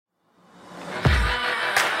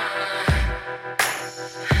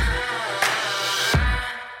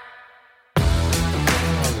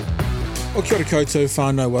Well, kia ora koutou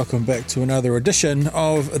whānau, welcome back to another edition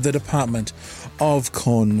of the Department of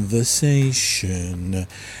Conversation.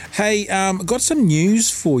 Hey, got some news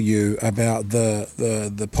for you about the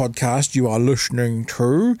podcast you are listening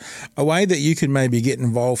to, a way that you can maybe get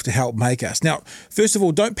involved to help make us. Now, first of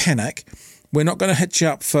all, don't panic. We're not going to hit you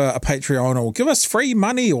up for a Patreon or give us free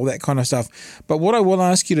money or that kind of stuff. But what I will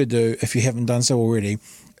ask you to do, if you haven't done so already,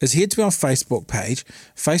 is head to our Facebook page,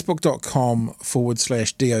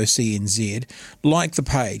 facebook.com/DOCNZ, like the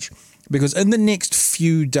page, because in the next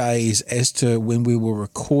few days as to when we were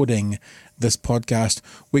recording this podcast,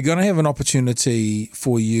 we're going to have an opportunity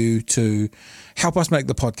for you to help us make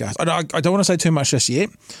the podcast. I don't want to say too much just yet,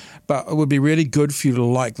 but it would be really good for you to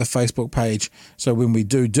like the Facebook page, so when we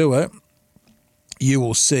do it, you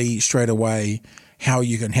will see straight away how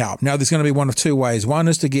you can help. Now, there's going to be one of two ways. One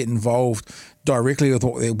is to get involved directly with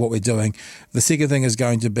what we're doing. The second thing is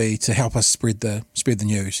going to be to help us spread the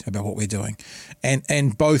news about what we're doing.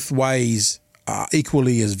 And both ways are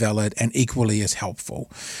equally as valid and equally as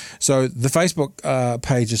helpful. So the Facebook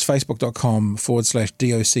page is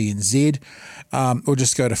facebook.com/DOCNZ, or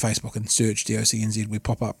just go to Facebook and search DOCNZ. We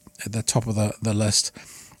pop up at the top of the list.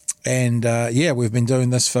 And we've been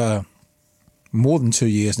doing this for more than 2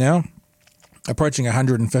 years now, approaching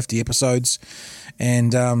 150 episodes,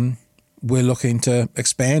 and we're looking to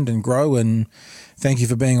expand and grow, and thank you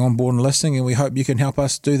for being on board and listening, and we hope you can help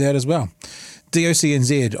us do that as well.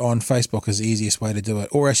 DOCNZ on Facebook is the easiest way to do it,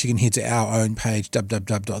 or else you can head to our own page,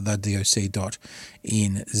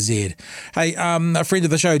 www.thedoc.nz. Hey, a friend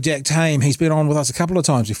of the show, Jack Tame, he's been on with us a couple of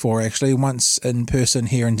times before, actually, once in person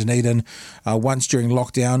here in Dunedin, once during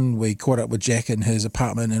lockdown. We caught up with Jack in his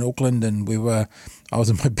apartment in Auckland, and I was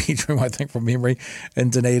in my bedroom, I think, from memory,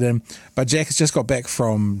 in Dunedin. But Jack has just got back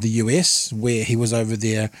from the US, where he was over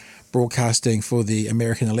there broadcasting for the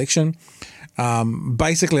American election.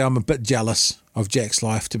 Basically, I'm a bit jealous of Jack's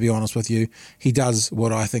life, to be honest with you. He does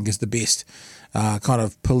what I think is the best kind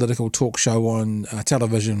of political talk show on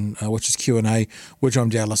television, which is Q&A, which I'm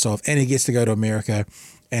jealous of. And he gets to go to America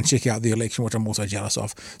and check out the election, which I'm also jealous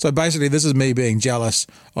of. So basically, this is me being jealous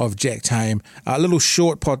of Jack Tame. A little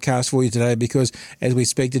short podcast for you today, because as we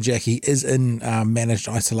speak to Jack, he is in managed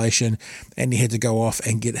isolation, and he had to go off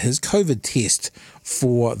and get his COVID test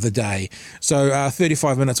for the day. So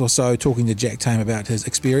 35 minutes or so talking to Jack Tame about his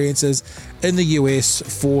experiences in the US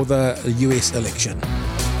for the US election.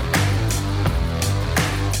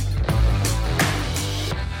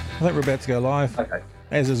 I think we're about to go live. Okay.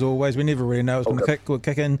 As is always, we never really know it's going to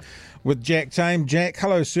kick in with Jack Tame. Jack,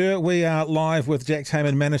 hello, sir. We are live with Jack Tame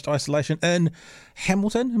in managed isolation in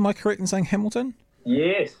Hamilton. Am I correct in saying Hamilton?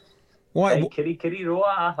 Yes. Why? Hey, kitty roa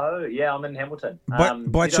aho. Yeah, I'm in Hamilton.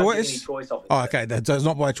 By choice? Choice okay. That's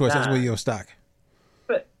not by choice. That's where you're stuck.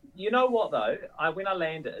 But you know what, though? When I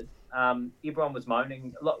landed, everyone was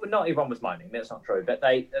moaning. Not everyone was moaning. That's not true. But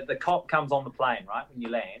the cop comes on the plane, right, when you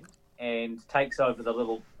land, and takes over the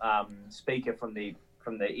little speaker from the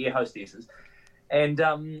air hostesses, and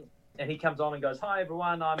he comes on and goes, "Hi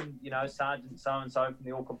everyone, I'm Sergeant so and so from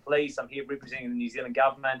the Auckland Police. I'm here representing the New Zealand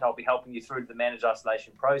government. I'll be helping you through the managed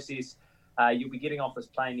isolation process. You'll be getting off this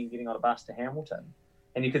plane and getting on a bus to Hamilton."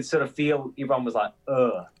 And you could sort of feel everyone was like,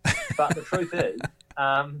 "Ugh," but the truth is,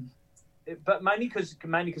 but mainly because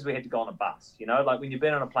we had to go on a bus. Like when you've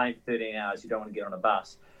been on a plane for 13 hours, you don't want to get on a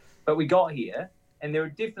bus. But we got here, and there are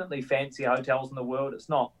definitely fancy hotels in the world. It's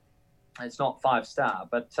not 5-star,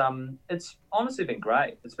 but it's honestly been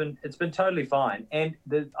great. It's been totally fine. And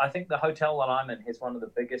I think the hotel that I'm in has one of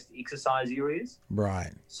the biggest exercise areas.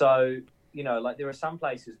 Right. So, like there are some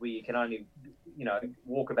places where you can only,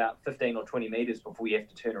 walk about 15 or 20 meters before you have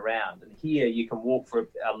to turn around. And here you can walk for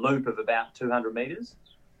a loop of about 200 meters,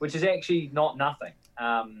 which is actually not nothing.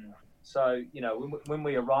 So, when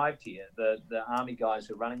we arrived here, the army guys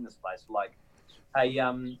who are running this place were like, "Hey,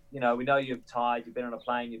 we know you're tired. You've been on a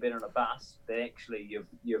plane. You've been on a bus, but actually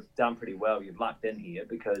you've done pretty well. You've lucked in here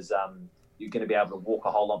because you're going to be able to walk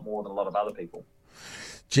a whole lot more than a lot of other people."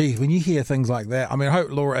 Gee, when you hear things like that, I mean, I hope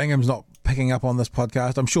Laura Ingham's not picking up on this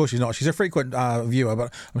podcast. I'm sure she's not. She's a frequent viewer,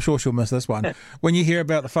 but I'm sure she'll miss this one. When you hear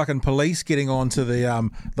about the fucking police getting onto the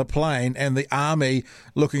plane and the army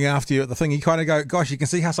looking after you at the thing, you kind of go, gosh, you can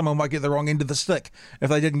see how someone might get the wrong end of the stick if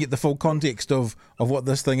they didn't get the full context of what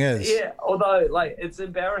this thing is. Yeah, although, it's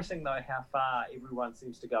embarrassing, though, how far everyone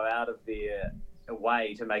seems to go out of their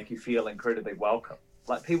way to make you feel incredibly welcome.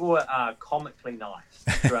 Like, people are comically nice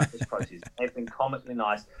throughout this process. They've been comically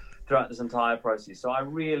nice throughout this entire process. So I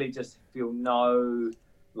really just feel I'm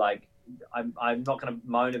not going to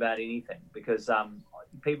moan about anything because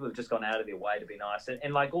people have just gone out of their way to be nice.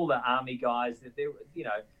 And like all the army guys, they're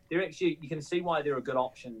they're actually, you can see why they're a good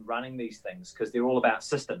option running these things, because they're all about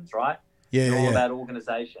systems, right? Yeah, they're all yeah. about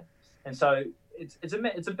organization. And so it's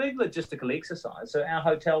a big logistical exercise. So our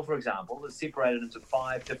hotel, for example, is separated into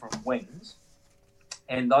 5 different wings,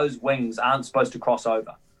 and those wings aren't supposed to cross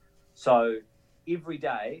over. So every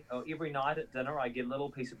day or every night at dinner, I get a little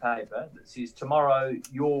piece of paper that says, tomorrow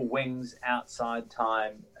your wings outside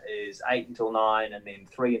time is 8 until 9 and then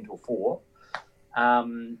 3 until 4.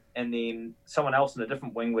 And then someone else in a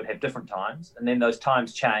different wing would have different times, and then those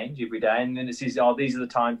times change every day. And then it says, oh, these are the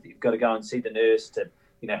times that you've got to go and see the nurse to,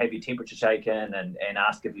 have your temperature taken and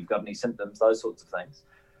ask if you've got any symptoms, those sorts of things.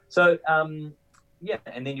 So, and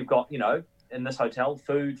then you've got, in this hotel,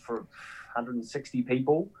 food for 160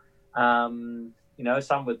 people, some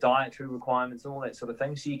with dietary requirements and all that sort of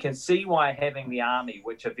thing. So you can see why having the army,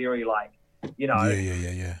 which are very like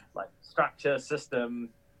structure, system,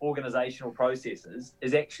 organizational processes,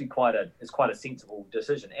 is actually quite a sensible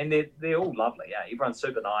decision. And they're all lovely. Yeah, everyone's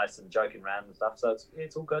super nice and joking around and stuff. So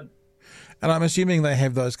it's all good. And I'm assuming they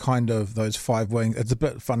have those 5 wings. It's a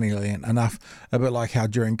bit, funnily enough, a bit like how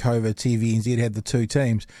during COVID, TVNZ had the 2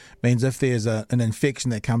 teams. Means if there's an infection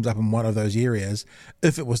that comes up in one of those areas,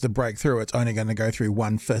 if it was to break through, it's only going to go through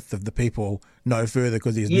 1/5 of the people, no further,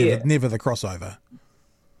 because there's never the crossover.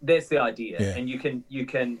 That's the idea. Yeah. And you can,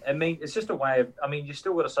 it's just a way of, you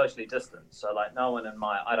still got to socially distance. So like no one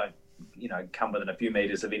I don't, come within a few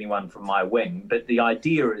meters of anyone from my wing. But the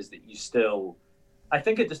idea is that you still, I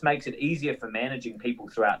think it just makes it easier for managing people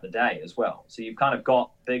throughout the day as well. So you've kind of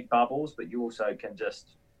got big bubbles, but you also can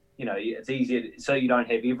just, it's easier so you don't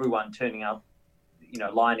have everyone turning up,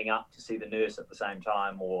 lining up to see the nurse at the same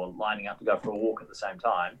time or lining up to go for a walk at the same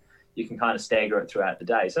time. You can kind of stagger it throughout the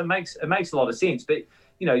day. So it makes a lot of sense. But,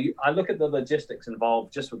 I look at the logistics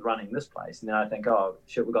involved just with running this place, and then I think, oh,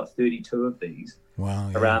 shit, we've got 32 of these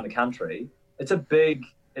around the country. It's a big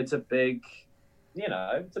effort.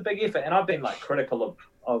 And I've been like critical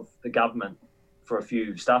of the government for a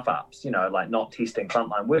few stuff ups, like not testing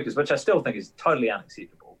frontline workers, which I still think is totally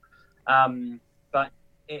unacceptable. But,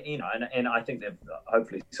 and I think they've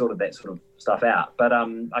hopefully sorted that sort of stuff out. But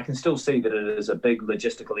I can still see that it is a big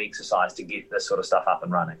logistical exercise to get this sort of stuff up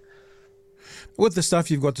and running. With the stuff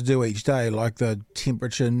you've got to do each day, like the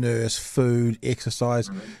temperature, nurse, food, exercise,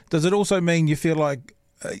 does it also mean you feel like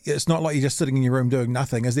it's not like you're just sitting in your room doing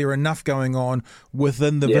nothing? Is there enough going on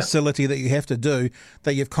within the facility that you have to do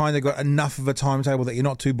that you've kind of got enough of a timetable that you're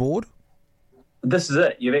not too bored? This is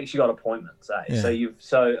it. You've actually got appointments, eh? Yeah.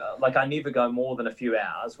 So I never go more than a few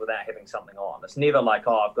hours without having something on. It's never like,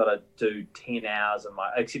 oh, I've got to do 10 hours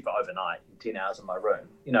except for overnight, 10 hours in my room.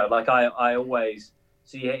 I always,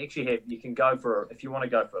 so you can go if you want to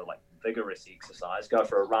go for like vigorous exercise, go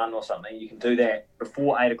for a run or something. You can do that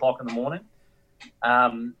before 8 o'clock in the morning.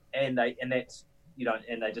 And they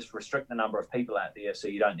just restrict the number of people out there, so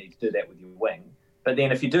you don't need to do that with your wing. But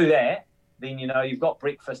then if you do that, then you've got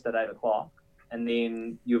breakfast at 8 o'clock, and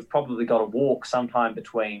then you've probably got to walk sometime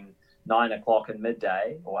between 9 o'clock and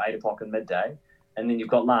midday or 8 o'clock and midday, and then you've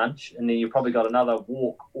got lunch, and then you've probably got another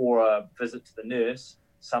walk or a visit to the nurse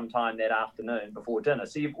sometime that afternoon before dinner.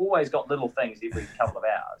 So you've always got little things every couple of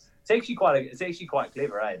hours. It's actually quite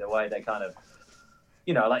clever, the way they kind of,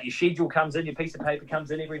 like your schedule comes in, your piece of paper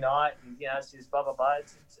comes in every night, and it says blah blah blah.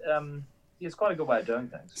 It's quite a good way of doing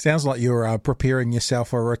things. Sounds like you're preparing yourself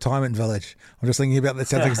for a retirement village. I'm just thinking about that.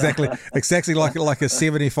 Sounds exactly like a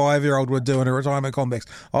 75-year-old would do in a retirement complex.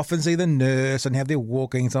 Often see the nurse and have their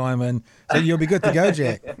walking time, and so you'll be good to go,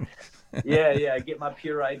 Jack. Yeah. Get my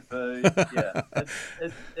pureed food. Yeah,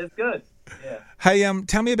 it's good. Yeah. Hey,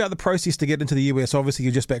 tell me about the process to get into the US. Obviously,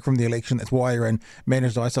 you're just back from the election. That's why you're in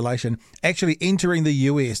managed isolation. Actually entering the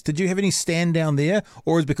US, did you have any stand down there?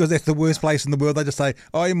 Or is it because that's the worst place in the world, they just say,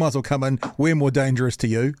 oh, you might as well come in. We're more dangerous to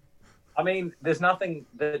you? There's nothing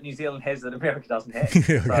that New Zealand has that America doesn't have.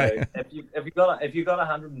 Okay. So if you've got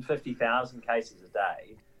 150,000 cases a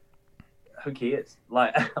day, who cares?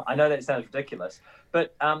 Like, I know that sounds ridiculous,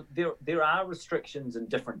 but there are restrictions in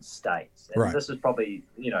different states, and this is probably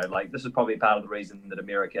part of the reason that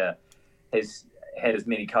America has had as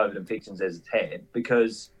many COVID infections as it's had,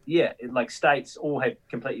 because states all have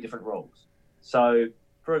completely different rules. So,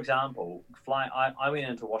 for example, I went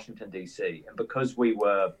into Washington DC, and because we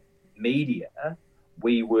were media,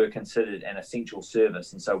 we were considered an essential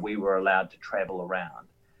service, and so we were allowed to travel around.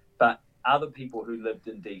 But other people who lived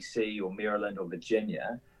in DC or Maryland or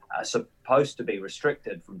Virginia are supposed to be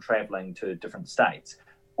restricted from traveling to different states.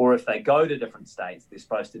 Or if they go to different states, they're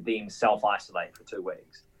supposed to then self-isolate for 2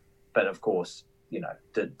 weeks. But of course,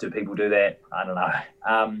 do people do that? I don't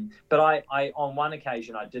know. But I on one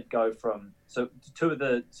occasion I did go from so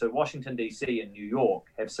Washington DC and New York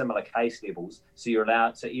have similar case levels, so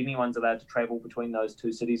anyone's allowed to travel between those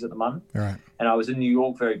two cities at the moment. Right. And I was in New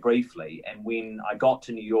York very briefly, and when I got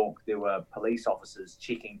to New York, there were police officers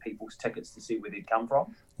checking people's tickets to see where they'd come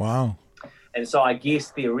from. Wow. And so I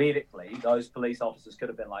guess theoretically, those police officers could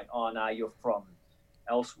have been like, "Oh no, you're from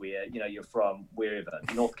elsewhere, you're from wherever,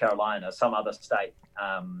 North Carolina, some other state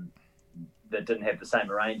that didn't have the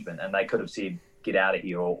same arrangement," and they could have said, "Get out of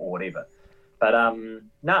here," or whatever. But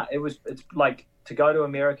no, it's like to go to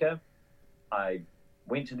America. I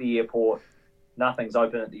went to the airport, nothing's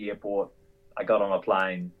open at the airport. I got on a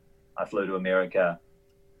plane, I flew to America.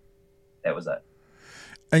 That was it.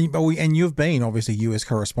 And you've been obviously US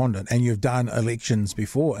correspondent, and you've done elections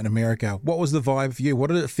before in America. What was the vibe for you?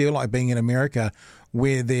 What did it feel like being in America,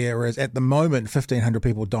 where there is at the moment 1,500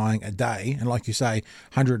 people dying a day, and like you say,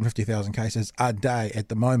 150,000 cases a day at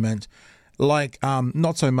the moment? Like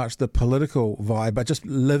not so much the political vibe, but just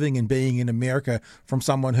living and being in America from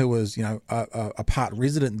someone who was a part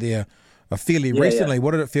resident there fairly recently. Yeah.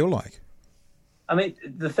 What did it feel like? I mean,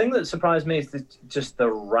 the thing that surprised me is just the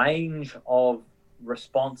range of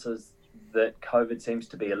responses that COVID seems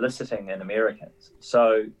to be eliciting in Americans.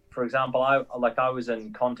 So, for example, I was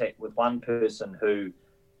in contact with one person who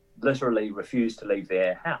literally refused to leave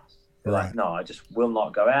their house. They're right. Like, no, I just will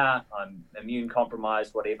not go out. I'm immune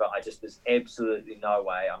compromised, whatever. There's absolutely no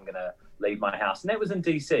way I'm going to leave my house. And that was in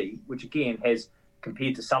DC, which again has,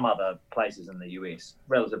 compared to some other places in the US,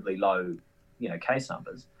 relatively low, case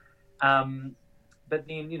numbers. But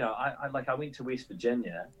then, I went to West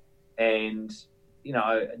Virginia, and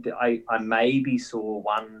I maybe saw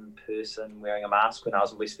one person wearing a mask when I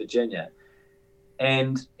was in West Virginia.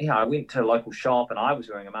 And, I went to a local shop and I was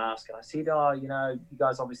wearing a mask, and I said, "Oh, you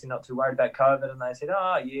guys obviously not too worried about COVID." And they said,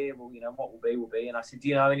 "Oh, yeah, well, what will be, will be." And I said, "Do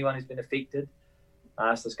you know anyone who's been affected?"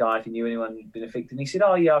 I asked this guy if he knew anyone who'd been affected. And he said,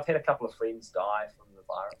 "Oh, yeah, I've had a couple of friends die from the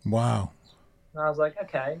virus." Wow. And I was like,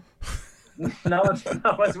 okay. no one's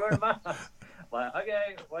wearing a mask. Like,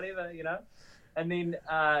 okay, whatever, And then,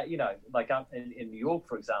 up in New York,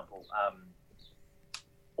 for example,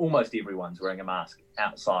 almost everyone's wearing a mask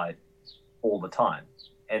outside all the time,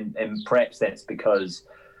 and perhaps that's because,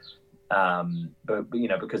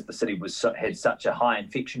 because the city had such a high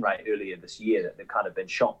infection rate earlier this year that they've kind of been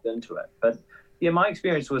shocked into it. But yeah, my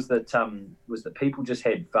experience was that people just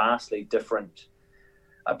had vastly different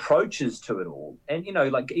approaches to it all, and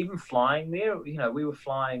even flying there, we were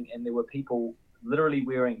flying and there were people literally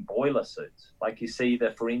wearing boiler suits, like you see the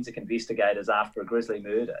forensic investigators after a grisly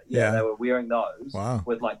murder. Yeah, they were wearing those. Wow.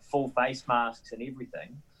 With like full face masks and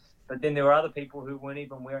everything. But then there were other people who weren't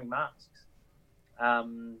even wearing masks.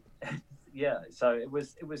 So it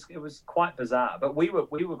was quite bizarre. But we were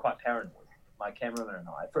quite paranoid, my cameraman and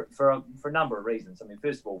I, for a number of reasons. I mean,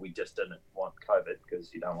 first of all, we just didn't want COVID,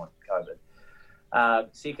 because you don't want COVID.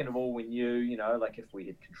 Second of all, we knew, if we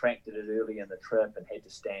had contracted it early in the trip and had to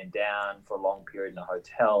stand down for a long period in a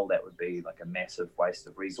hotel, that would be like a massive waste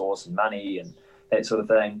of resource and money and that sort of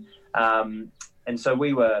thing. And so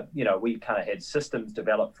we were, we kind of had systems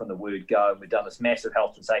developed from the word go, and we'd done this massive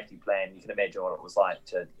health and safety plan. You can imagine what it was like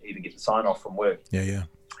to even get the sign off from work. Yeah.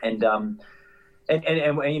 And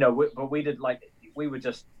but we did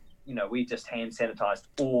we just hand sanitized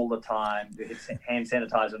all the time. We had hand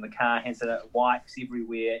sanitizer in the car, hand sanitizer, wipes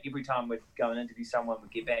everywhere. Every time we'd go and interview someone,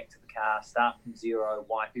 we'd get back to the car, start from zero,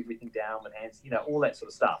 wipe everything down with hands, all that sort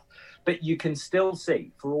of stuff. But you can still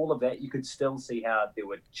see, for all of that, you could still see how there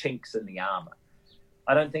were chinks in the armor.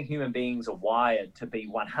 I don't think human beings are wired to be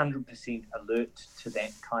 100% alert to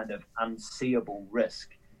that kind of unseeable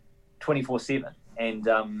risk 24/7. And,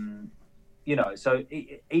 so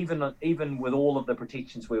even with all of the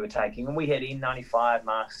protections we were taking, and we had N95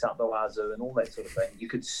 masks up the wazoo and all that sort of thing, you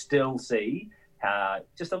could still see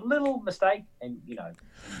just a little mistake and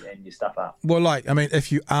your stuff up. Well,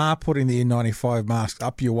 if you are putting the N95 mask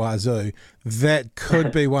up your wazoo, that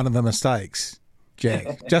could be one of the mistakes,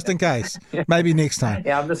 Jack, just in case. Maybe next time.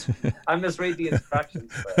 Yeah, I misread the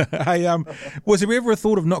instructions. Hey, was there ever a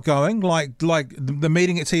thought of not going? Like the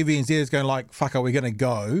meeting at TVNZ is going like, fuck, are we going to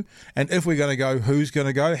go? And if we're going to go, who's going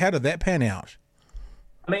to go? How did that pan out?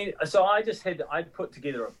 I mean, so I put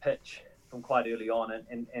together a pitch from quite early on,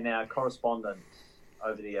 and our correspondent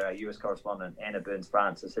over there, our US correspondent, Anna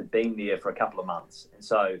Burns-Francis, had been there for a couple of months. And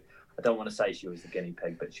so I don't want to say she was the guinea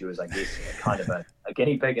pig, but she was, I guess, kind of a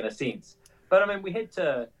guinea pig in a sense. But I mean, we had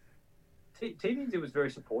to. TVNZ was very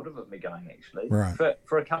supportive of me going, actually, right.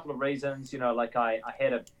 for a couple of reasons. I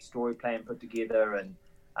had a story plan put together, and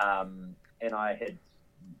I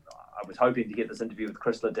I was hoping to get this interview with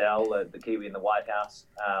Chris Liddell, the Kiwi in the White House,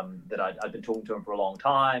 that I'd been talking to him for a long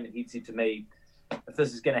time, and he'd said to me, if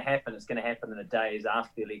this is going to happen, it's going to happen in the days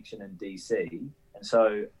after the election in DC. And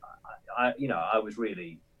so, I was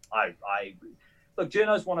really, look,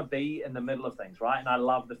 journos want to be in the middle of things, right? And I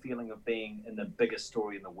love the feeling of being in the biggest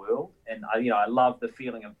story in the world. And I love the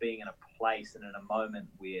feeling of being in a place and in a moment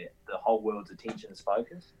where the whole world's attention is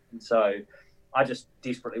focused. And so I just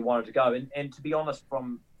desperately wanted to go. And to be honest,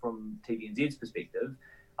 from TVNZ's perspective,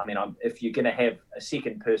 I mean, if you're going to have a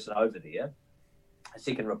second person over there, a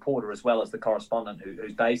second reporter as well as the correspondent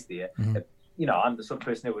who's based there, I'm the sort of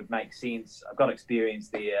person who would make sense. I've got experience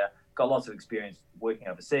there, got lots of experience working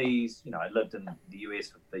overseas. I lived in the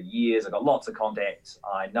US for years. I've got lots of contacts.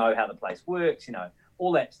 I know how the place works,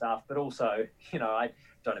 all that stuff. But also, I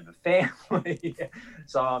don't have a family.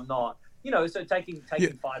 So I'm not, so taking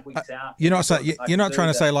 5 weeks out. You're not trying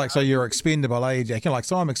to say like, so you're expendable, eh, Jack? You're like,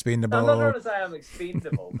 so I'm expendable. No, I'm not trying to say I'm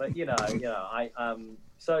expendable, but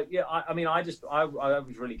So yeah, I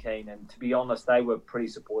was really keen, and to be honest, they were pretty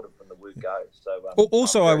supportive from the word go. So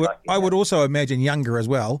also, I would also imagine younger as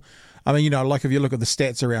well. I mean, like if you look at the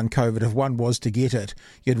stats around COVID, if one was to get it,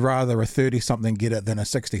 you'd rather a 30-something get it than a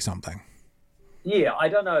 60-something. Yeah, I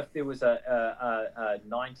don't know if there was a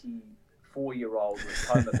 94-year-old with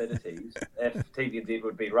comorbidities, if TVNZ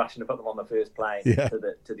would be rushing to put them on the first plane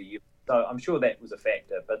to the US. So I'm sure that was a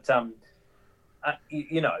factor, but.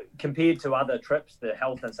 Compared to other trips, the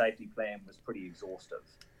health and safety plan was pretty exhaustive.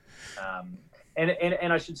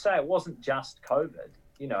 And I should say it wasn't just COVID.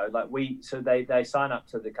 They sign up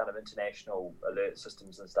to the kind of international alert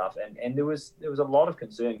systems and stuff, and there was a lot of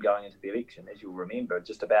concern going into the election, as you'll remember,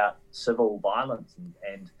 just about civil violence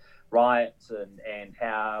and riots and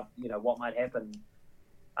how what might happen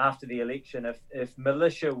after the election if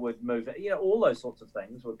militia would move. All those sorts of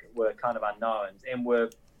things were kind of unknowns and were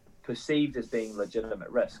perceived as being legitimate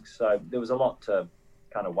risks. So there was a lot to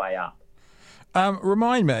kind of weigh up.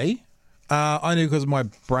 Remind me, I knew because my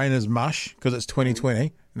brain is mush because it's 2020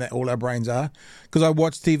 and that all our brains are, because I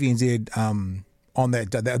watched TVNZ on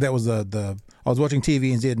that day. That was I was watching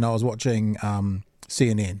TVNZ and I was watching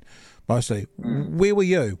CNN mostly. Where were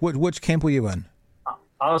you? Which camp were you in?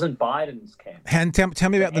 I was in Biden's camp. And tell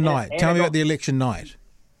me about the night. Tell me about the election night.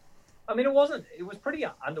 I mean, it was pretty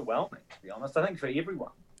underwhelming, to be honest, I think for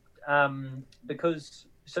everyone. Because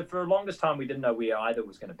for the longest time we didn't know where either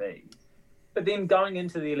was going to be, but then going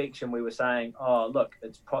into the election we were saying, oh look,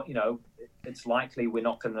 it's likely we're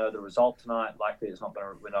not going to know the result tonight. Likely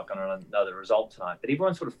we're not going to know the result tonight. But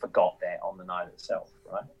everyone sort of forgot that on the night itself,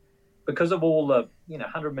 right? Because of all the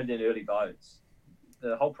 100 million early votes,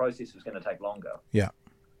 the whole process was going to take longer. Yeah.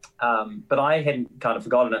 But I hadn't kind of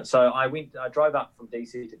forgotten it, so I drove up from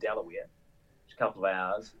DC to Delaware, just a couple of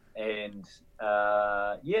hours. And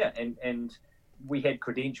and we had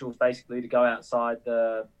credentials basically to go outside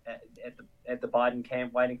at the Biden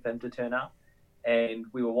camp waiting for him to turn up, and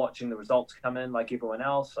we were watching the results come in like everyone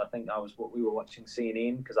else. I think we were watching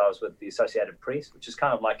CNN because I was with the Associated Press, which is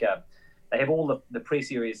kind of like they have all the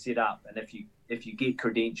press areas set up, and if you get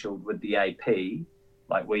credentialed with the AP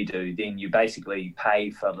like we do, then you basically pay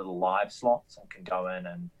for little live slots and can go in.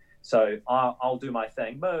 And so I'll do my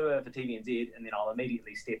thing for TVNZ, and then I'll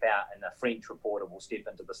immediately step out, and a French reporter will step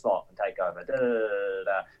into the slot and take over,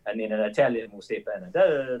 and then an Italian will step in, and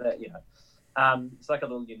it's like a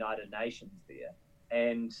little United Nations there.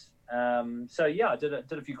 And I did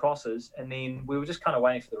a few crosses, and then we were just kind of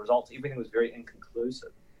waiting for the results. Everything was very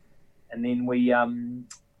inconclusive, and then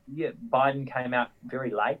Biden came out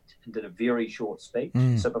very late and did a very short speech.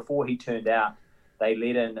 So before he turned out, they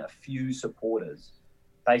let in a few supporters.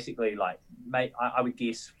 Basically, I would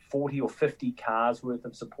guess 40 or 50 cars worth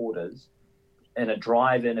of supporters in a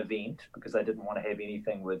drive-in event because they didn't want to have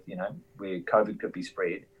anything with, where COVID could be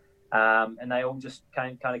spread. And they all just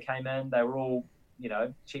came in. They were all,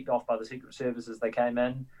 checked off by the Secret Service as they came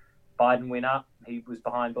in. Biden went up. He was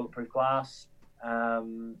behind bulletproof glass.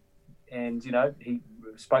 And, he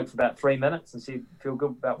spoke for about 3 minutes and said, feel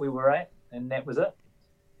good about where we're at. And that was it.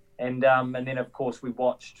 And then, of course, we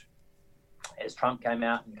watched as Trump came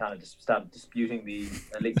out and kind of just started disputing the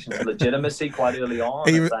election's legitimacy quite early on.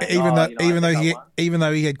 Even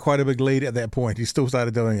though he had quite a big lead at that point, he still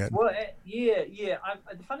started doing it. Well, yeah.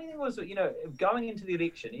 The funny thing was, going into the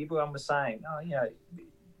election, everyone was saying,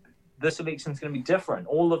 this election's going to be different.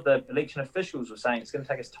 All of the election officials were saying it's going to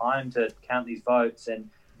take us time to count these votes. And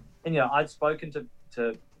I'd spoken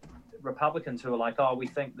to Republicans who were like, we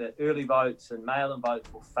think that early votes and mail-in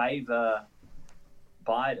votes will favour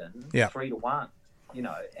Biden 3-1,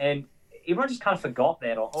 and everyone just kind of forgot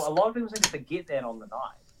that. Or a lot of people seem to forget that on the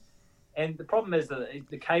night. And the problem is that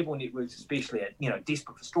the cable networks, especially, are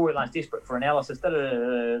desperate for storylines, desperate for analysis, but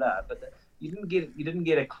you didn't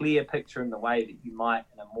get a clear picture in the way that you might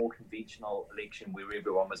in a more conventional election where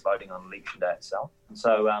everyone was voting on election day itself. And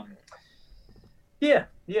so,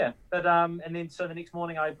 But and then so the next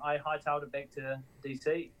morning I hightailed it back to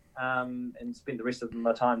DC and spent the rest of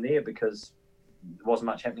my time there because there wasn't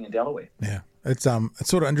much happening in Delaware. Yeah, it's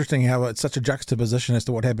sort of interesting how it's such a juxtaposition as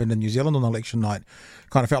to what happened in New Zealand on election night.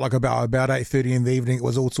 Kind of felt like about 8:30 in the evening, it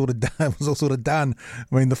was all sort of done.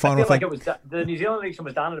 I mean, the final thing. Like it was the New Zealand election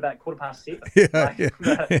was done at about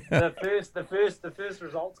 7:15. The first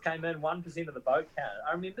results came in, 1% of the vote counted.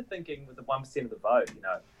 I remember thinking with the 1% of the vote,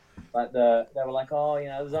 like they were like,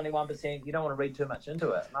 there's only 1%. You don't want to read too much into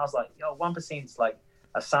it. And I was like, 1% is like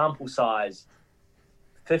a sample size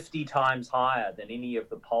 50 times higher than any of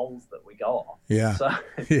the polls that we go off. Yeah. So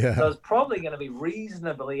it's probably going to be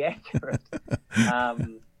reasonably accurate.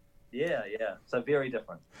 So very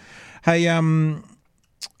different. Hey,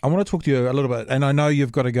 I want to talk to you a little bit, and I know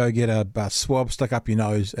you've got to go get a swab stuck up your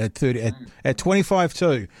nose at 25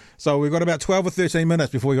 to. So we've got about 12 or 13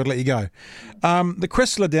 minutes before we've got to let you go. The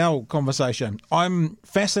Chris Liddell conversation, I'm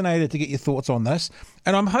fascinated to get your thoughts on this,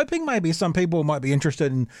 and I'm hoping maybe some people might be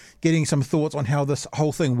interested in getting some thoughts on how this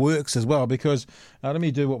whole thing works as well, because let me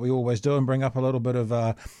do what we always do and bring up a little bit of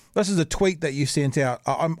this is a tweet that you sent out.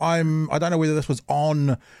 I don't know whether this was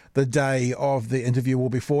on the day of the interview or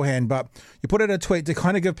beforehand, but you put out a tweet to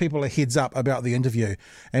kind of give people a heads up about the interview.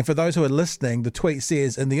 And for those who are listening, the tweet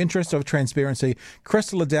says, "In the interest of transparency,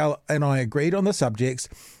 Chris Liddell and I agreed on the subjects.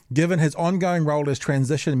 Given his ongoing role as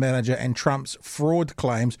transition manager and Trump's fraud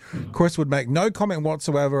claims, Chris would make no comment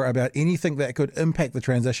whatsoever about anything that could impact the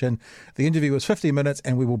transition. The interview was 50 minutes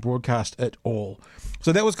and we will broadcast it all."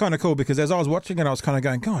 So that was kind of cool, because as I was watching it, I was kind of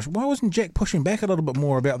going, gosh, why wasn't Jack pushing back a little bit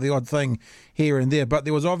more about the odd thing here and there? But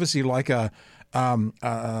there was obviously like a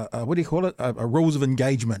what do you call it? A rules of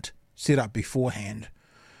engagement set up beforehand.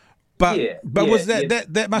 But was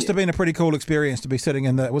that must have been a pretty cool experience to be sitting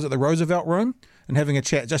in was it the Roosevelt room and having a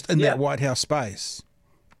chat just in that White House space?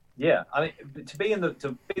 Yeah, I mean, to be in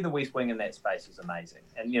the West Wing in that space is amazing.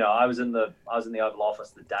 And I was in the Oval Office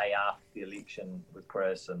the day after the election with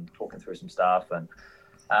Chris and talking through some stuff. And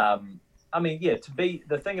the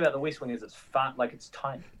thing about the West Wing is it's fun, like it's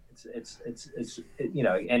tiny.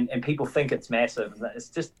 And people think it's massive, and it's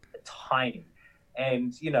just tiny.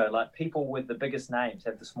 And, like people with the biggest names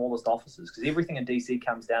have the smallest offices because everything in DC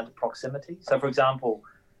comes down to proximity. So, for example,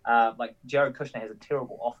 like Jared Kushner has a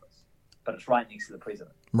terrible office, but it's right next to the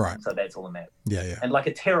president. Right. So that's all that matters. Yeah. And like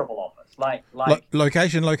a terrible office, like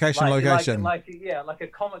location. Like a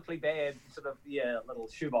comically bad sort of little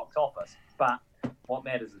shoebox office. But what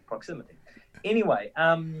matters is proximity. Anyway,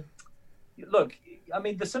 look, I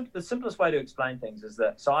mean, the simplest way to explain things is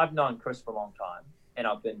that. So I've known Chris for a long time. And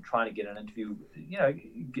I've been trying to get an interview,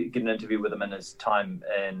 get an interview with him in his time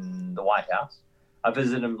in the White House. I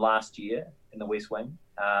visited him last year in the West Wing,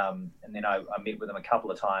 and then I met with him a couple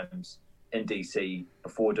of times in DC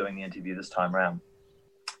before doing the interview this time around.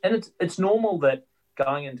 And it's normal that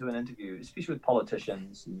going into an interview, especially with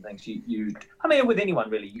politicians and things, with anyone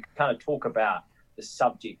really, you kind of talk about the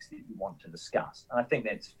subjects that you want to discuss. And I think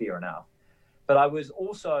that's fair enough. But I was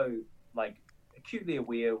also acutely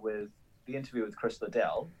aware with the interview with Chris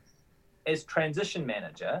Liddell, as transition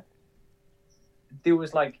manager, he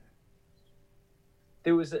was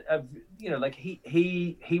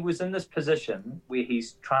in this position where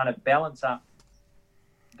he's trying to balance up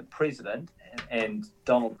the president and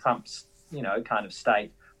Donald Trump's kind of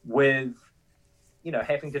state with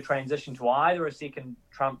having to transition to either a second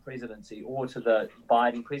Trump presidency or to the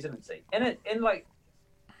Biden presidency, and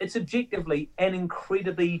it's objectively an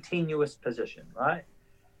incredibly tenuous position, right?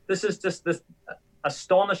 This is just this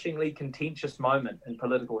astonishingly contentious moment in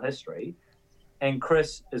political history, and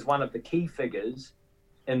Chris is one of the key figures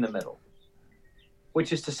in the middle,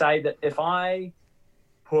 which is to say that if I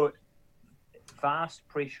put vast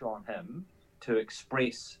pressure on him to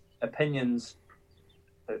express opinions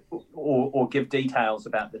or give details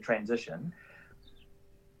about the transition,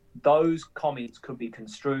 those comments could be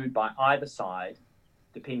construed by either side,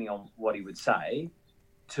 depending on what he would say,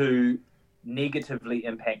 to negatively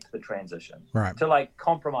impact the transition, right? To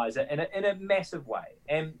compromise it in a massive way.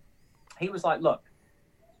 And he was like, look,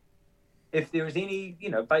 if there is any,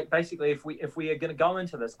 basically if we are going to go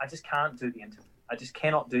into this, I just can't do the interview. I just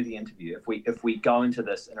cannot do the interview if we go into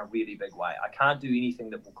this in a really big way. I can't do anything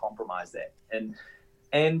that will compromise that. And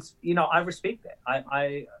I respect that.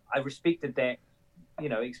 I respected that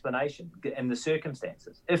explanation and the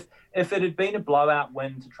circumstances. If it had been a blowout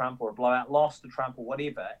win to Trump or a blowout loss to Trump or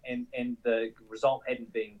whatever, and the result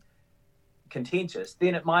hadn't been contentious,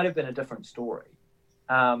 then it might have been a different story.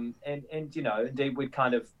 And indeed we'd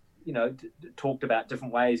kind of, talked about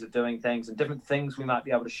different ways of doing things and different things we might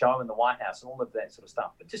be able to show in the White House and all of that sort of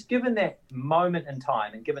stuff. But just given that moment in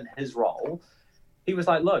time and given his role, he was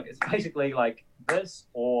like, look, it's basically like this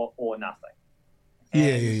or nothing.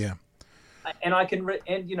 Yeah. And I can,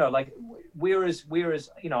 whereas,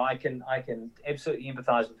 I can absolutely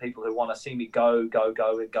empathize with people who want to see me go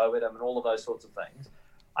with him and all of those sorts of things.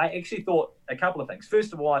 I actually thought a couple of things.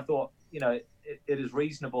 First of all, I thought, it is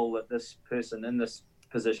reasonable that this person in this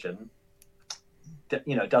position,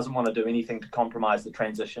 doesn't want to do anything to compromise the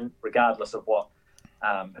transition, regardless of what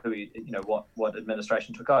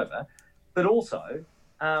administration took over. But also,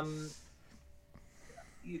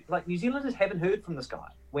 New Zealanders haven't heard from this guy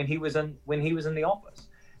when he was in the office,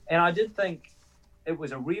 and I did think it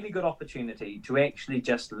was a really good opportunity to actually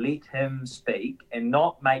just let him speak and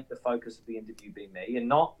not make the focus of the interview be me, and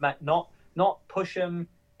not push him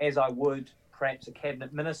as I would perhaps a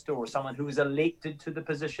cabinet minister or someone who was elected to the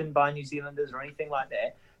position by New Zealanders or anything like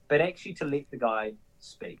that, but actually to let the guy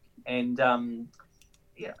speak. And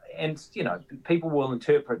people will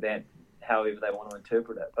interpret that however they want to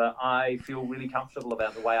interpret it. But I feel really comfortable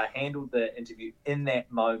about the way I handled the interview in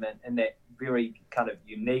that moment, in that very kind of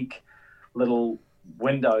unique little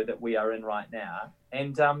window that we are in right now.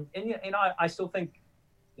 And I still think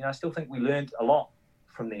we learned a lot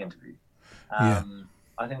from the interview.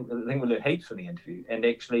 I think we learned heaps from the interview, and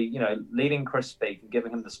actually, letting Chris speak and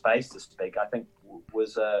giving him the space to speak, I think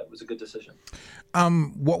was a good decision.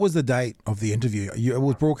 What was the date of the interview? It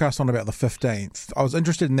was broadcast on about the 15th. I was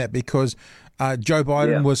interested in that because Joe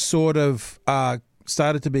Biden was sort of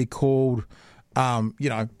started to be called,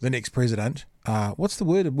 the next president. What's the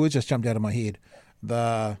word? The word just jumped out of my head.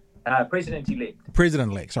 The president-elect.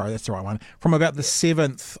 President-elect. Sorry, that's the right one. From about the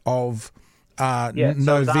 7th of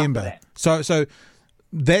November. So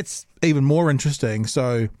that's even more interesting.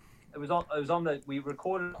 So it was on we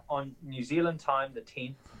recorded on New Zealand time the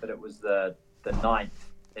 10th, but it was the 9th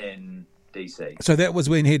in DC. So that was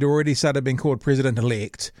when he'd already started being called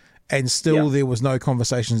president-elect, and still there was no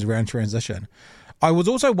conversations around transition. I was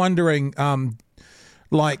also wondering, I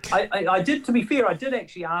did, to be fair, I did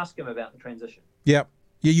actually ask him about the transition. Yep.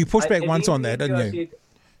 Yeah, you pushed back once on that, didn't you?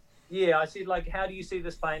 I said, how do you see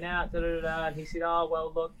this playing out? And he said, oh,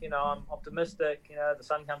 well, look, I'm optimistic. The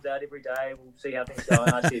sun comes out every day. We'll see how things go.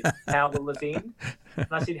 And I said, how will this end? And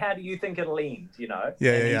I said, how do you think it'll end? He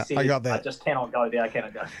said, I got that. I just cannot go there. I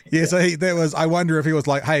cannot go there. Yeah, so I wonder if he was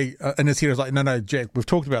like, hey, in his head, he was like, no, Jack, we've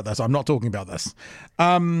talked about this. I'm not talking about this.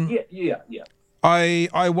 Yeah.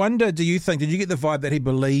 I wonder, did you get the vibe that he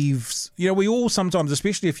believes, we all sometimes,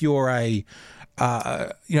 especially if you're a,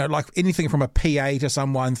 like anything from a PA to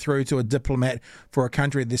someone through to a diplomat for a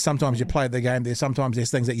country, there's sometimes you play the game, sometimes there's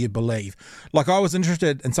things that you believe. Like I was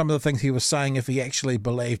interested in some of the things he was saying if he actually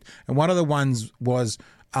believed, and one of the ones was,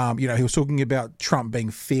 he was talking about Trump being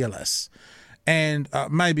fearless. And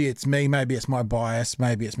maybe it's me, maybe it's my bias,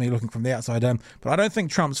 maybe it's me looking from the outside in, but I don't think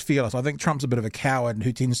Trump's fearless. I think Trump's a bit of a coward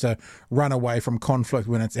who tends to run away from conflict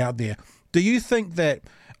when it's out there. Do you think that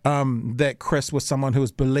that Chris was someone who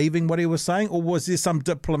was believing what he was saying, or was there some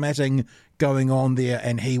diplomating going on there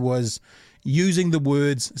and he was using the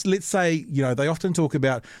words, let's say, they often talk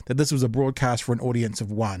about that this was a broadcast for an audience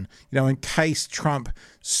of one, in case Trump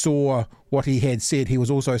saw what he had said, he was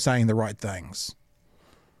also saying the right things?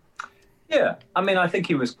 Yeah, I mean,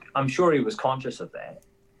 I'm sure he was conscious of that.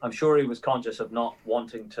 I'm sure he was conscious of not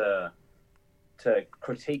wanting to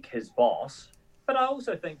critique his boss. But I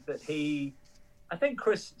also think that I think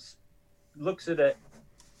Chris looks at it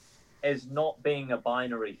as not being a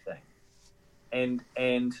binary thing.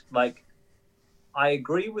 And I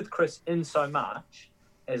agree with Chris in so much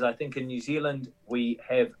as I think in New Zealand we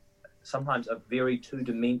have sometimes a very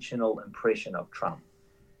two-dimensional impression of Trump,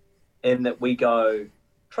 in that we go,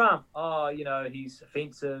 Trump, he's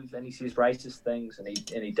offensive and he says racist things and he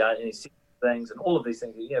says things and all of these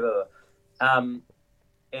things.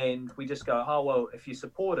 And we just go, oh, well, if you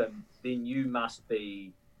support him, then you must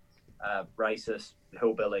be racist,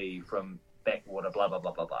 hillbilly from backwater, blah, blah,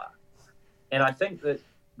 blah, blah, blah. And I think that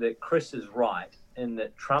Chris is right in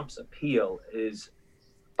that Trump's appeal is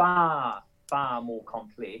far, far more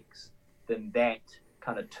complex than that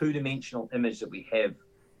kind of two-dimensional image that we have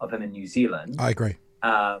of him in New Zealand. I agree.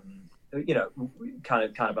 Kind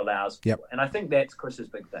of allows. Yep. And I think that's Chris's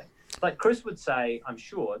big thing. Like Chris would say, I'm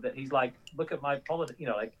sure that he's like, look at my politics.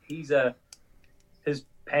 His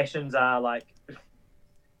passions are like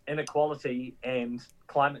inequality and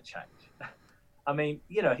climate change. I mean,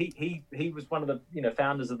 he was one of the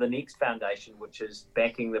founders of the Next Foundation, which is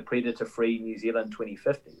backing the predator-free New Zealand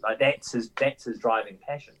 2050. Like that's his driving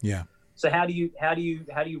passion. Yeah. So how do you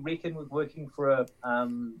reckon with working for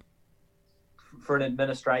an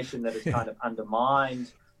administration that has kind of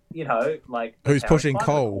undermined, like who's pushing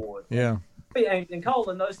coal? Accord, yeah. And coal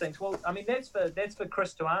and those things. Well, I mean, that's for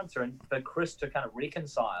Chris to answer and for Chris to kind of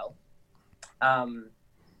reconcile.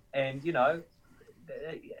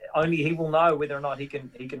 Only he will know whether or not he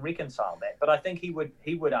can reconcile that. But I think he would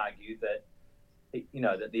argue that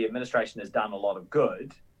that the administration has done a lot of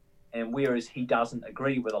good, and whereas he doesn't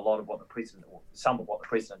agree with a lot of what the president or some of what the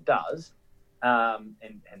president does, and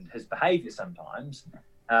his behaviour sometimes,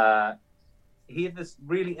 he had this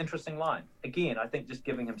really interesting line. Again, I think just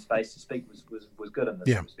giving him space to speak was good in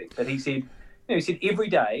this respect. But he said every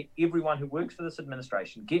day, everyone who works for this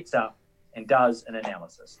administration gets up and does an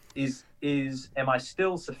analysis. Am I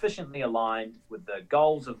still sufficiently aligned with the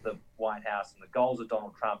goals of the White House and the goals of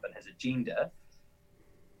Donald Trump and his agenda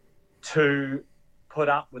to put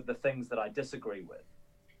up with the things that I disagree with?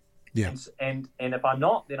 Yeah. And if I'm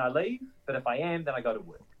not, then I leave. But if I am, then I go to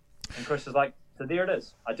work. And Chris is like, so there it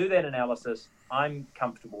is. I do that analysis. I'm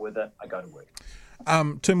comfortable with it. I go to work.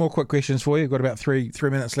 Two more quick questions for you. We've got about three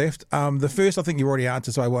minutes left. The first, I think you already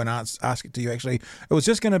answered, so I won't ask it to you, actually. It was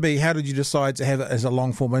just going to be, how did you decide to have it as a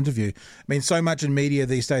long-form interview? I mean, so much in media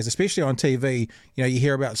these days, especially on TV, you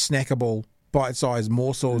hear about snackable, bite-sized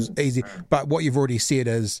morsels, easy. But what you've already said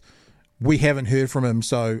is, we haven't heard from him,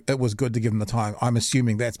 so it was good to give him the time. I'm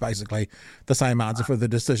assuming that's basically the same answer for the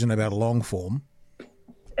decision about a long-form.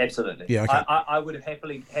 Absolutely. Yeah, okay. I would have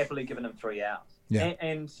happily given him 3 hours. Yeah.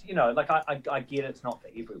 And I get it's not for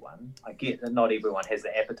everyone. I get that not everyone has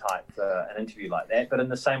the appetite for an interview like that. But in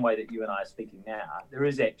the same way that you and I are speaking now, there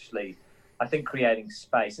is actually, I think, creating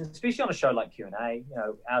space, and especially on a show like Q&A.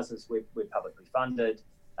 Ours is we're publicly funded,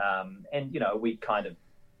 and we kind of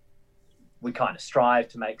strive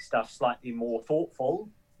to make stuff slightly more thoughtful,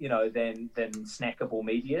 than snackable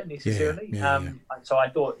media necessarily. So I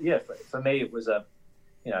thought, for me, it was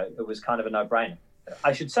it was kind of a no-brainer.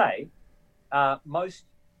 I should say. Most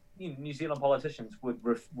New Zealand politicians would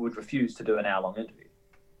refuse to do an hour-long interview.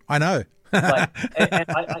 I know.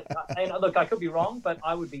 and look, I could be wrong, but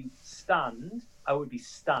I would be stunned. I would be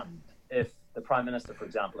stunned if the Prime Minister, for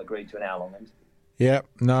example, agreed to an hour-long interview. Yeah,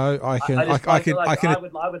 no, I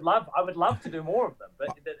would love to do more of them, but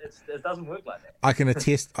it doesn't work like that. I can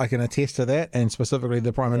attest to that, and specifically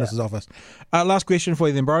the Prime Minister's office. Last question for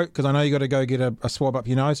you then, bro, because I know you got to go get a swab up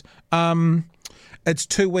your nose. It's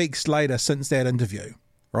 2 weeks later since that interview,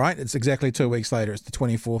 right? It's exactly 2 weeks later. It's the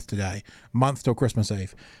 24th today, month till Christmas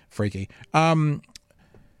Eve. Freaky.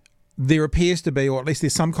 There appears to be, or at least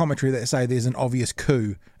there's some commentary that say there's an obvious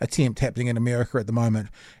coup attempt happening in America at the moment.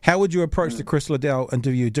 How would you approach the Chris Liddell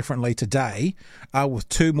interview differently today, with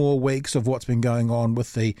 2 more weeks of what's been going on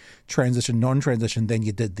with the transition, non-transition, than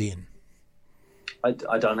you did then? I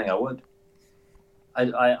don't think I would.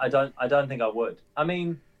 I don't think I would. I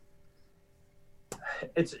mean,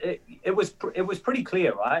 it was pretty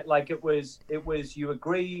clear, right? Like it was you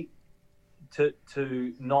agree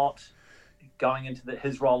to not going into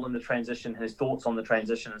his role in the transition, his thoughts on the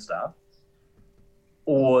transition and stuff,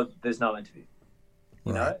 or there's no interview,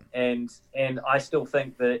 you know. And I still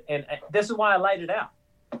think that, and this is why I laid it out.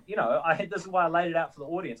 This is why I laid it out for the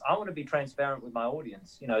audience. I want to be transparent with my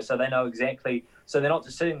audience, so they know exactly. So they're not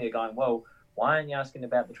just sitting there going, "Well, why aren't you asking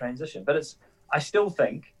about the transition?" But I still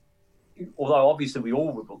think, although obviously we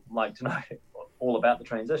all would like to know all about the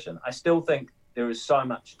transition, I still think there is so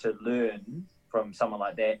much to learn from someone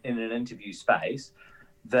like that in an interview space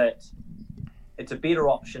that it's a better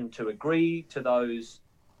option to agree to those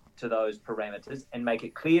parameters and make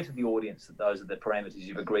it clear to the audience that those are the parameters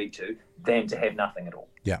you've agreed to than to have nothing at all.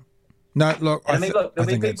 Yeah. No, look,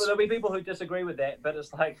 there'll be people who disagree with that, but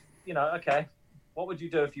it's like, okay, what would you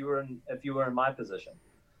do if you were in my position?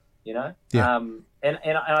 Yeah. And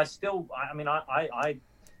I still, I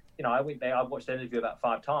went there, I watched that interview about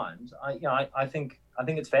 5 times. I think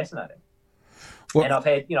it's fascinating. Well, and I've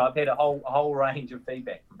had a whole range of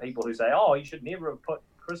feedback from people who say, "Oh, you should never have put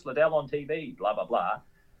Chris Liddell on TV," blah blah blah.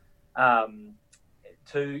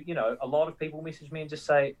 To a lot of people message me and just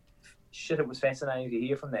say, "Shit, it was fascinating to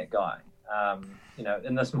hear from that guy."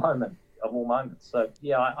 In this moment of all moments. So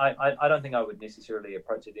yeah, I don't think I would necessarily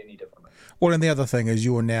approach it any differently. Well, and the other thing is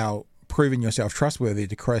you're now proving yourself trustworthy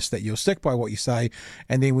to Chris, that you'll stick by what you say,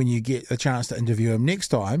 and then when you get a chance to interview him next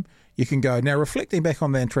time, you can go, now reflecting back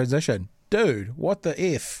on that transition, dude, what the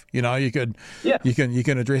F? You can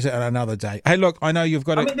address it on another day. Hey, look, I know you've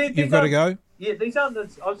got to go. Yeah, these aren't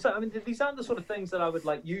the. I mean, these aren't the sort of things that I would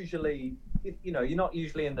like usually. You know, you're not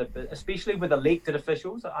usually in the, especially with elected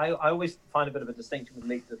officials. I always find a bit of a distinction with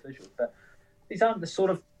elected officials, but these aren't the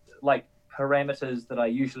sort of like parameters that I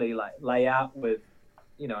usually like lay out with,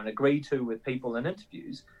 you know, and agree to with people in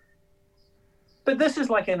interviews. But this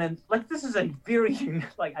is like this is a very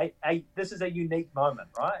this is a unique moment,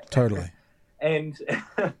 right? Totally. And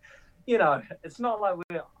you know, it's not like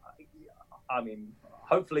I mean,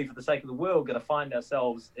 hopefully for the sake of the world, going to find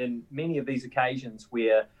ourselves in many of these occasions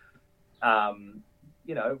where,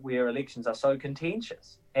 you know, where elections are so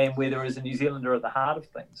contentious and where there is a New Zealander at the heart of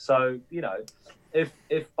things. So, you know, if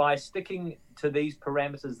by sticking to these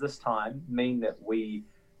parameters this time mean that we,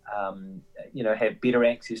 you know, have better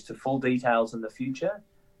access to full details in the future,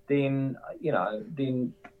 then, you know,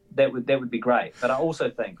 then that would be great. But I also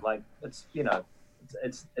think like it's, you know,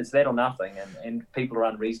 it's that or nothing, and people are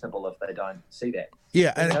unreasonable if they don't see that.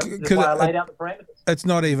 Yeah, and because I laid out the parameters. It's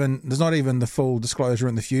not even there's not even the full disclosure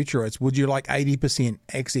in the future. It's would you like 80%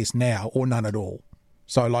 access now or none at all?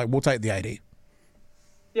 So like we'll take the 80.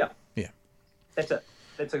 Yeah, that's it.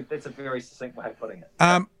 That's a very succinct way of putting it.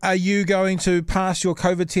 Are you going to pass your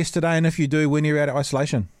COVID test today? And if you do, when you're out of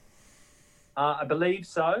isolation? I believe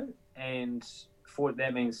so, and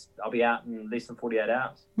that means I'll be out in less than 48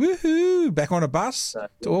 hours. Woohoo! Back on a bus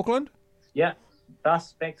to Auckland? Yeah,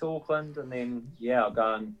 bus back to Auckland, and then, I'll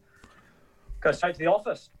go straight to the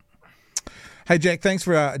office. Hey, Jack, thanks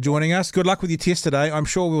for joining us. Good luck with your test today. I'm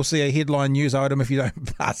sure we'll see a headline news item if you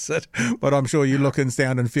don't pass it, but I'm sure you look and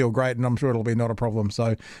sound and feel great, and I'm sure it'll be not a problem.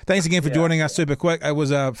 So thanks again for joining us super quick. It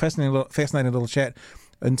was a fascinating little chat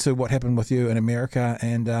into what happened with you in America,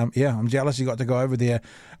 and I'm jealous you got to go over there.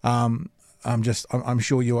 I'm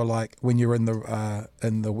sure you were like when you were in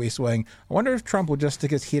the West Wing. I wonder if Trump will just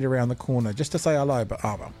stick his head around the corner just to say hello. But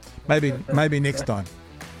well, maybe next time.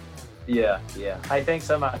 Yeah. Hey, thanks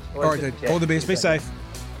so much. All right, dude. All the best. Be safe.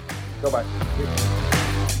 Goodbye.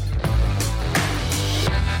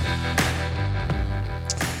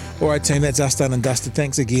 All right, team, that's us done and dusted.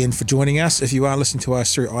 Thanks again for joining us. If you are listening to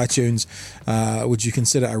us through iTunes, would you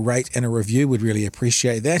consider a rate and a review? We'd really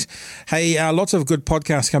appreciate that. Hey, lots of good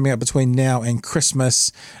podcasts coming up between now and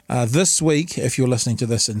Christmas. This week, if you're listening to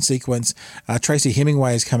this in sequence, Tracy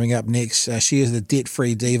Hemingway is coming up next. She is the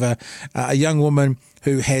debt-free diva, a young woman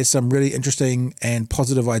who has some really interesting and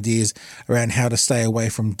positive ideas around how to stay away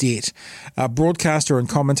from debt. Broadcaster and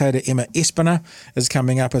commentator Emma Espiner is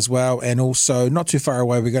coming up as well, and also not too far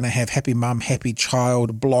away we're going to have Happy Mum, Happy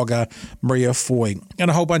Child blogger Maria Foy, and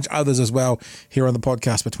a whole bunch of others as well here on the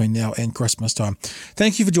podcast between now and Christmas time.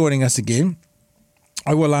 Thank you for joining us again.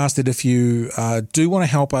 I will ask that if you do want to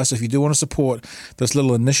help us, if you do want to support this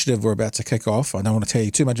little initiative we're about to kick off, I don't want to tell you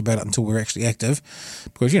too much about it until we're actually active,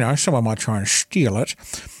 because, someone might try and steal it,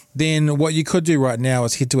 then what you could do right now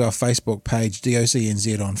is head to our Facebook page,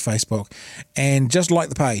 DOCNZ on Facebook, and just like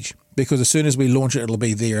the page, because as soon as we launch it, it'll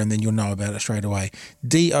be there, and then you'll know about it straight away.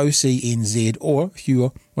 DOCNZ, or if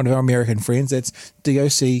you're one of our American friends, that's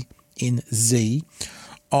DOCNZ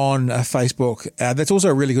on Facebook. That's also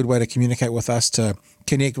a really good way to communicate with us, to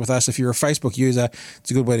connect with us. If you're a Facebook user, it's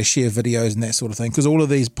a good way to share videos and that sort of thing, because all of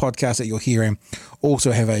these podcasts that you're hearing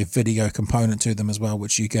also have a video component to them as well,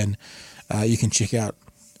 which you can check out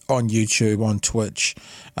on YouTube, on Twitch,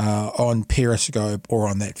 on Periscope, or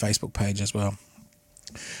on that Facebook page as well.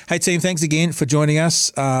 Hey team, thanks again for joining us.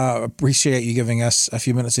 Appreciate you giving us a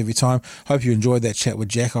few minutes of your time. Hope you enjoyed that chat with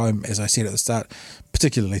Jack. I'm, as I said at the start,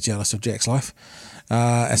 particularly jealous of Jack's life,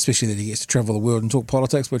 especially that he gets to travel the world and talk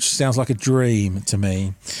politics, which sounds like a dream to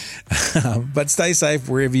me. But stay safe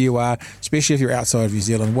wherever you are, especially if you're outside of New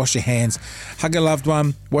Zealand. Wash your hands, hug a loved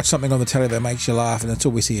one, watch something on the telly that makes you laugh, and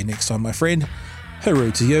until we see you next time, my friend,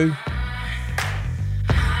 hooroo to you.